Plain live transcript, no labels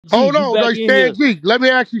G, Hold you on, back no, in here. Stan G. Let me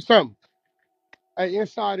ask you something. Hey,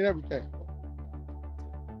 inside and everything.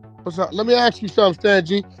 What's up? Let me ask you something, Stan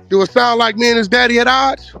G. Do it sound like me and his daddy at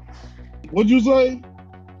odds? What'd you say?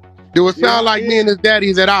 Do it sound Yeah, like me yeah, and his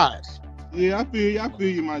daddy's at odds? yeah. I feel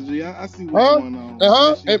you, my G. I see what's Huh? going on, man.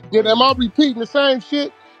 Uh-huh. That shit Am crazy. I repeating the same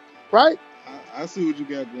shit? Right? I see what you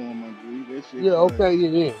got going, my G. That shit Yeah, crazy. okay,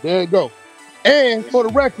 yeah. There you go. And That for the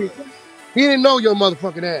shit record, crazy. he didn't know your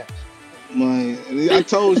motherfucking ass. Man, I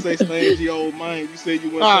told you say Stan G old man. You said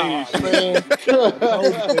you wouldn't say that Ah, shit, man. man. I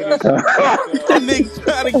told you say that shit, man. That nigga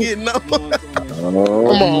trying to get no. You know what I'm talking about? Oh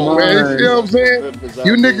Come on, man. You see my. what I'm saying? Memphis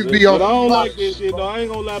You out there. niggas be But on I some don't wild like that shit, shit, bro. though. I ain't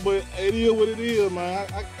gonna lie, but it is what it is, man.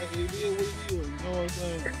 It is what it is. You know what I'm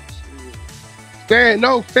saying? Shit.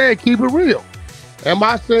 Stan, keep it real. Am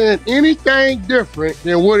I saying anything different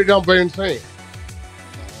than what I'm been saying?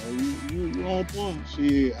 Nah, you on point.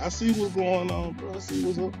 Shit, I see what's going on, bro. I see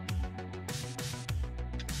what's up.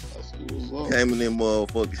 I see what's up. Came in there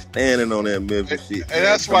motherfucker standing on that Memphis shit, Hey, man.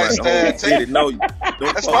 that's Talking right, about the whole Stan. city know you.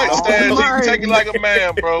 Them That's folks right, don't Oh Stan know G. you. Take it my. like a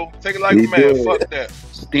man, bro. Take it like a He man. did. Fuck that.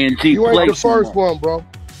 Stan G You ain't play the some first more. one, bro.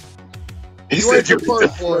 He You ain't said the you was the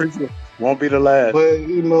first one. first one. Won't be the last. But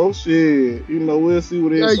shit, we'll see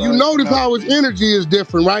what Yeah, you inside notice come out how to his be. energy is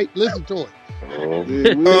different, right? Listen to him. Yeah,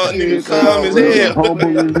 we'll see Nigga inside calm Sound as come real out. hell.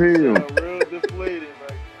 Humble deflated. as He hell. sound real deflated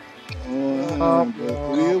right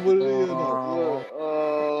But it is what it is, though. now. Look,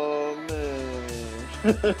 oh man.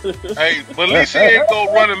 Hey, but at least he ain't go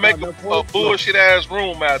run and No, make that a voice, no. bullshit ass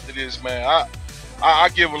room after this, man. I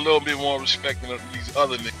give him a little bit more respect than these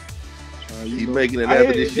other niggas. He making it I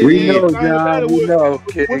after this the shit We end. thing know, about John. it, We know,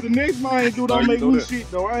 what King. the next man do How don't you make know me that?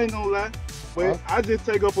 shit though. I ain't gonna lie. Huh? But I just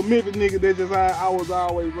take up a Memphis nigga that's just how I was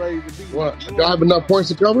always raised to be like. What? You know Do what I I'm have talking enough about? points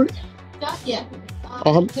to cover it?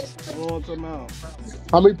 You know what I'm talking about?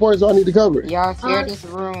 How many points do I need to cover it? Y'all share this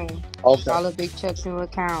room. Okay. Follow Big Chuck to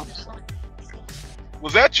accounts.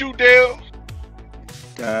 Was that you, Dale?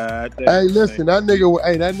 God Hey, damn, man. listen, that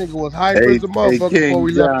nigga was hype Hey, as a hey, motherfucker King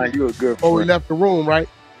John, you a good before we friend. left the room, right?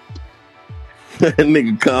 That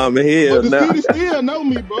nigga calm as But hell the now. city still know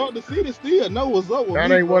me, bro. The city still know what's up with That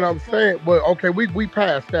me, ain't what bro. I'm saying. But okay, we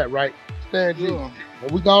passed that, right? Stan G. Yeah,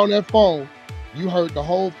 When we got on that phone, you heard the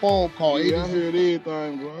whole phone call A yeah, to I Z. heard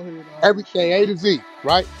everything, bro. I heard all that Everything shit, A bro. to Z,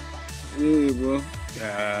 right? Yeah, bro.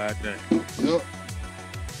 God damn. Yep.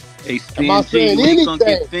 Hey, Am I Stan G, saying you ain't gonna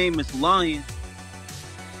get anything? famous lying.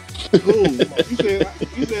 Who?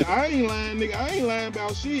 You said I ain't lying, nigga. I ain't lying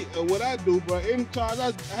about shit or what I do, bro. Any charge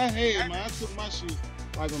I had, man, I took my shit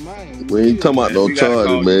like a man. You We ain't feel talking me? about Man, no we gotta charges,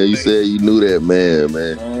 call you man. You Nate. said you knew that man,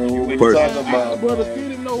 man. You Man, what we ain't Person. talking Man, about, bro, the man?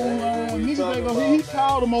 city know who I Man, what am. we Niggas ain't talking gonna. He about,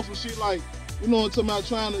 called man? him on some shit like, you know what I'm talking about,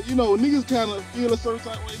 trying to, niggas kind of feel a certain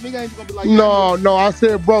type of way. Nigga ain't gonna be like, yeah, I know No, that no. nigga. I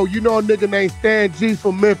said, bro, you know a nigga named Stan G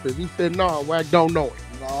from Memphis. He said, no, Wack don't know him.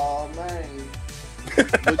 No, man.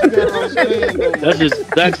 But you gotta understand though, What? That's man.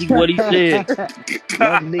 exactly what he said.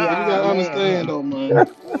 Young But you nigga, gotta understand man. though, man.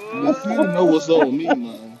 The city know what's up with me, What?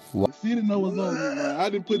 man. The city know what's up with me, man. I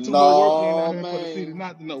didn't put too much work in out No, here for the city man.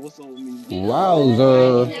 not to know what's up with me, man. No,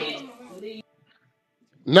 man. Wowzer.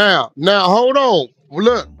 Now, hold on.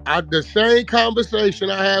 Look, the same conversation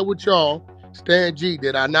I had with y'all, Stan G,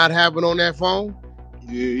 did I not have it on that phone?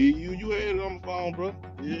 Yeah, you had it on the phone, bro.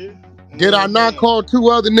 Yeah. You know Did what I I'm not saying? call two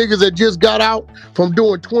other niggas that just got out from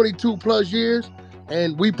doing 22 plus years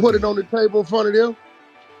and we put it Yeah. on the table in front of them?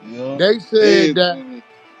 Yeah. They said that Everything.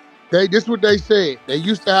 this what they said. They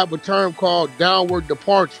used to have a term called downward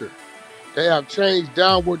departure. They have changed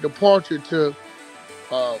downward departure to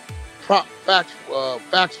uh,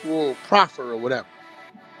 factual proffer or whatever.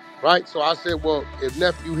 Right? So I said, well, if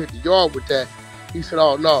nephew hit the yard with that, he said,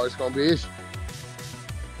 oh no, it's gonna be an issue.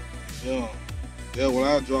 Yeah. Yeah, when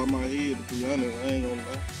I drop my head, to be honest, I ain't gonna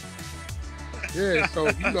lie. Yeah,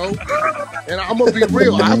 so and I'm gonna be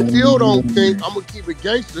real. I still don't think I'm gonna keep it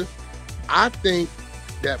gangster. I think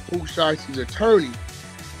that Pooh Shiesty's attorney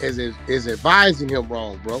is advising him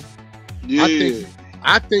wrong, bro. I think Yeah.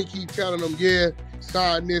 I think he telling him, yeah,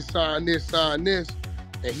 sign this, sign this, sign this,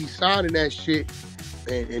 and he's signing that shit,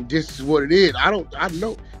 and this is what it is. I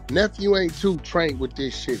know nephew ain't too trained with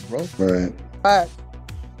this shit, bro. Right. But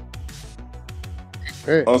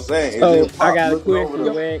Yeah. I'm saying, is So it I Pop got a looking over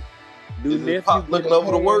question, the? Wack. Do Is it nephew Pop get looking a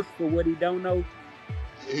over the pass work? for what he don't know?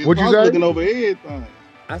 His What'd you pops say? looking over everything.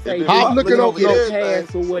 I If say, it do Pop Pop do looking looking he over over get a no. pass everything,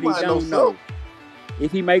 for what he somebody knows don't something. know?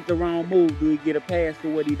 If he make the wrong move, do he get a pass for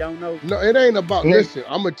what he don't know? No, it ain't about. Hey, Listen,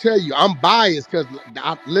 I'm gonna tell you, I'm biased because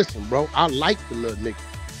listen, bro. I like the little nigga.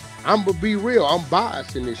 I'm gonna be real. I'm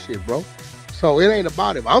biased in this shit, bro. So it ain't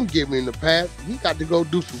about him. I'm giving him the pass. He got to go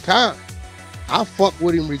do some time. I fuck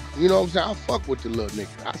with him. You know what I'm saying? I fuck with the little nigga.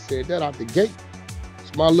 I said that out the gate.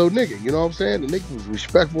 It's my little nigga, you know what I'm saying? The nigga was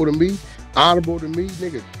respectful to me, honorable to me,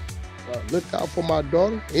 nigga. Looked out for my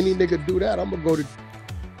daughter. Any nigga do that, I'm gonna go to.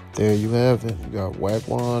 There you have it. You got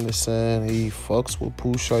Wack100 saying he fucks with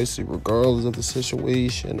Pooh Shiesty regardless of the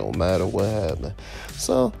situation, no matter what happened.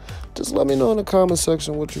 So, just let me know in the comment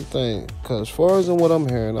section what you think. Because as far as in what I'm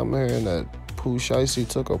hearing that Pooh Shiesty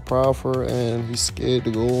took a proffer and he's scared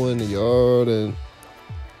to go in the yard and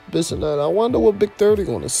this and that. I wonder what Big 30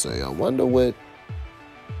 gonna say. I wonder what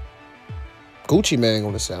Gucci Man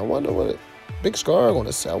gonna say. I wonder what Big Scar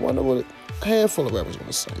gonna say. I wonder what a handful of rappers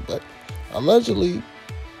gonna say. But allegedly,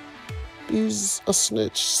 he's a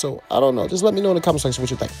snitch. So I don't know. Just let me know in the comment section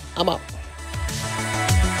what you think. I'm out.